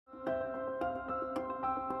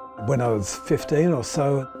When I was 15 or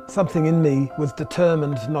so, something in me was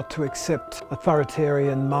determined not to accept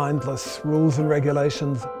authoritarian, mindless rules and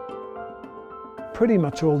regulations. Pretty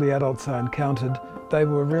much all the adults I encountered, they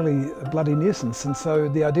were really a bloody nuisance, and so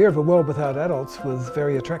the idea of a world without adults was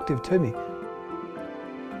very attractive to me.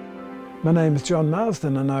 My name is John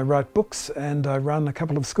Marsden and I write books and I run a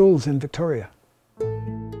couple of schools in Victoria.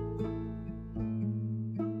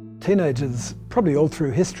 Teenagers, probably all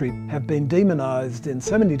through history, have been demonised in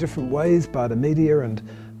so many different ways by the media and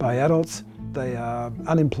by adults. They are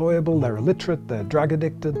unemployable, they're illiterate, they're drug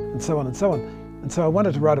addicted, and so on and so on. And so I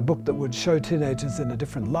wanted to write a book that would show teenagers in a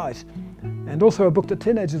different light, and also a book that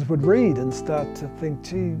teenagers would read and start to think,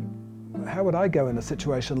 gee, how would I go in a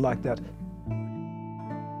situation like that?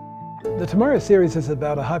 The Tomorrow series is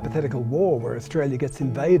about a hypothetical war where Australia gets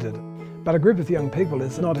invaded, but a group of young people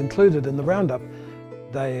is not included in the roundup.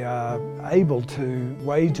 They are able to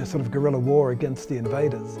wage a sort of guerrilla war against the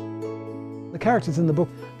invaders. The characters in the book,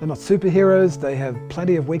 they're not superheroes, they have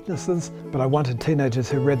plenty of weaknesses, but I wanted teenagers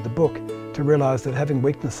who read the book to realise that having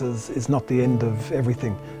weaknesses is not the end of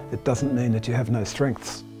everything. It doesn't mean that you have no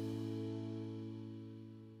strengths.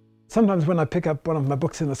 Sometimes when I pick up one of my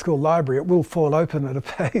books in the school library, it will fall open at a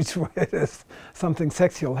page where there's something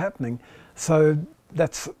sexual happening, so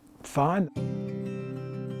that's fine.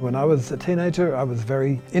 When I was a teenager, I was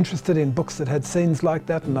very interested in books that had scenes like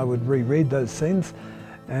that, and I would reread those scenes,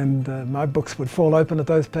 and my books would fall open at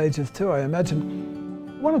those pages too, I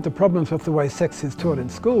imagine. One of the problems with the way sex is taught in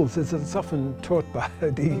schools is that it's often taught by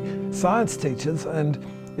the science teachers, and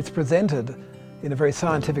it's presented in a very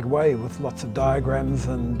scientific way with lots of diagrams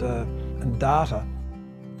and data.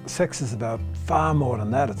 Sex is about far more than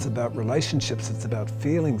that. It's about relationships, it's about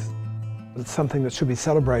feelings. It's something that should be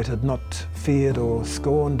celebrated, not feared or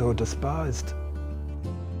scorned or despised.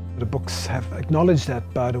 The books have acknowledged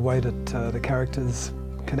that by the way that the characters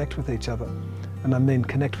connect with each other. And I mean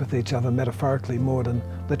connect with each other metaphorically more than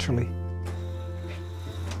literally.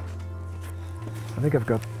 I think I've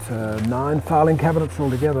got 9 filing cabinets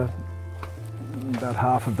altogether. About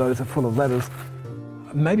half of those are full of letters.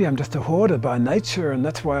 Maybe I'm just a hoarder by nature, and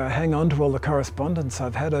that's why I hang on to all the correspondence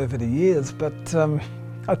I've had over the years, but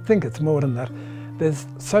I think it's more than that. There's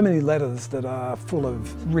so many letters that are full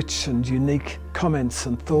of rich and unique comments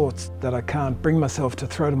and thoughts that I can't bring myself to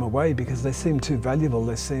throw them away because they seem too valuable,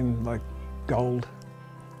 they seem like gold.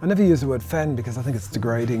 I never use the word fan because I think it's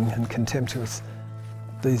degrading and contemptuous.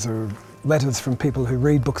 These are letters from people who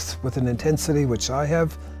read books with an intensity, which I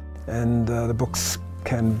have, and the books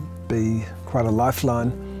can be quite a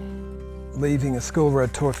lifeline. Leaving a school where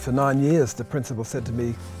I'd taught for 9 years, the principal said to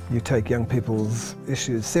me, you take young people's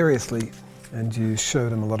issues seriously and you show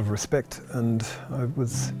them a lot of respect, and I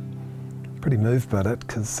was pretty moved by that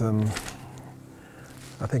because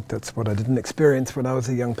I think that's what I didn't experience when I was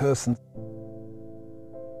a young person.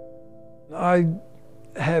 I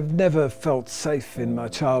have never felt safe in my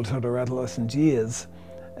childhood or adolescent years,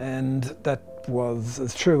 and that was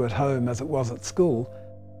as true at home as it was at school.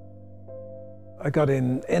 I got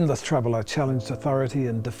in endless trouble. I challenged authority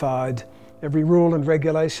and defied every rule and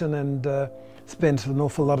regulation, and spent an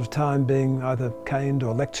awful lot of time being either caned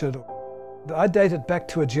or lectured. I date it back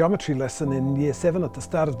to a geometry lesson in Year 7 at the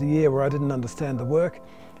start of the year where I didn't understand the work,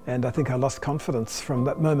 and I think I lost confidence from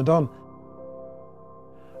that moment on.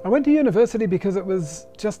 I went to university because it was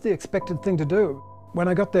just the expected thing to do. When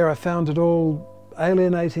I got there, I found it all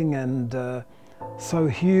alienating and so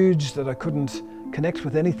huge that I couldn't connect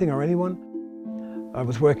with anything or anyone. I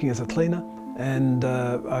was working as a cleaner, and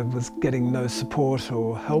I was getting no support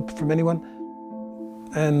or help from anyone,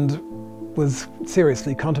 and was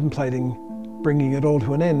seriously contemplating bringing it all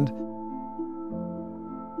to an end.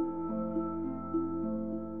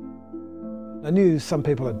 I knew some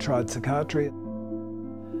people had tried psychiatry,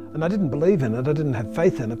 and I didn't believe in it, I didn't have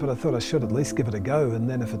faith in it, but I thought I should at least give it a go, and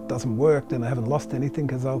then if it doesn't work, then I haven't lost anything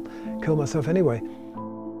because I'll kill myself anyway.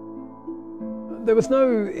 There was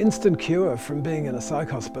no instant cure from being in a psych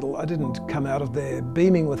hospital. I didn't come out of there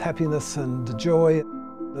beaming with happiness and joy.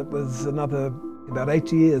 It was another about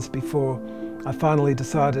 8 years before I finally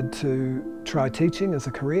decided to try teaching as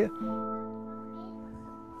a career.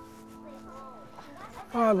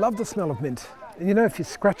 Oh, I love the smell of mint. And you know, if you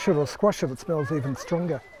scratch it or squash it, it smells even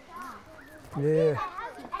stronger. Yeah,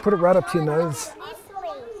 put it right up to your nose.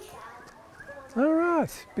 All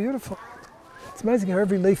right, beautiful. It's amazing how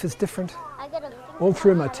every leaf is different. All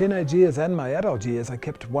through my teenage years and my adult years, I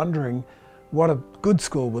kept wondering what a good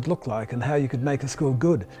school would look like and how you could make a school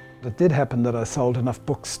good. It did happen that I sold enough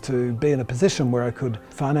books to be in a position where I could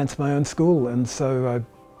finance my own school, and so I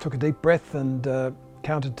took a deep breath and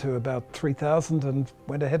counted to about 3,000 and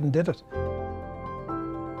went ahead and did it.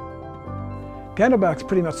 Gandelbach's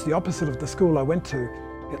pretty much the opposite of the school I went to.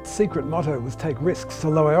 Its secret motto was take risks,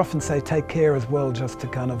 although I often say take care as well, just to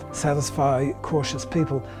kind of satisfy cautious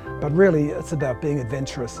people. But really it's about being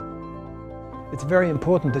adventurous. It's very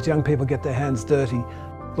important that young people get their hands dirty,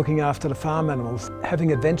 looking after the farm animals,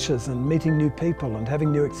 having adventures and meeting new people and having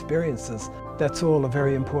new experiences. That's all a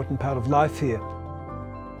very important part of life here.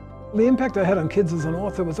 The impact I had on kids as an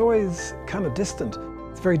author was always kind of distant.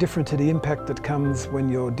 It's very different to the impact that comes when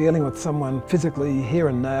you're dealing with someone physically here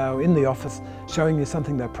and now in the office, showing you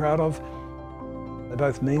something they're proud of. They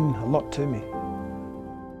both mean a lot to me.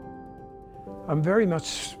 I'm very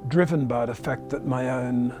much driven by the fact that my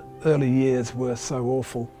own early years were so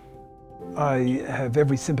awful. I have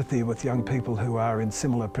every sympathy with young people who are in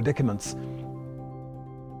similar predicaments.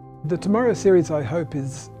 The Tomorrow series, I hope,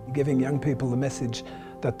 is giving young people the message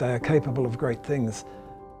that they are capable of great things.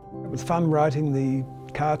 It was fun writing the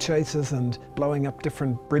car chases and blowing up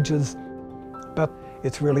different bridges, but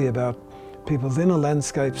it's really about people's inner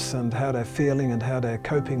landscapes and how they're feeling and how they're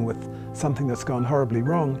coping with something that's gone horribly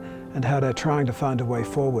wrong and how they're trying to find a way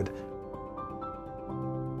forward.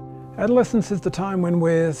 Adolescence is the time when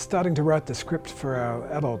we're starting to write the script for our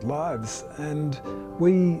adult lives, and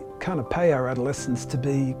we kind of pay our adolescents to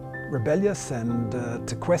be rebellious and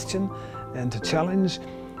to question and to challenge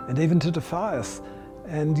and even to defy us.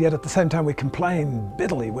 And yet at the same time we complain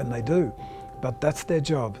bitterly when they do. But that's their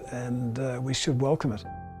job, and we should welcome it.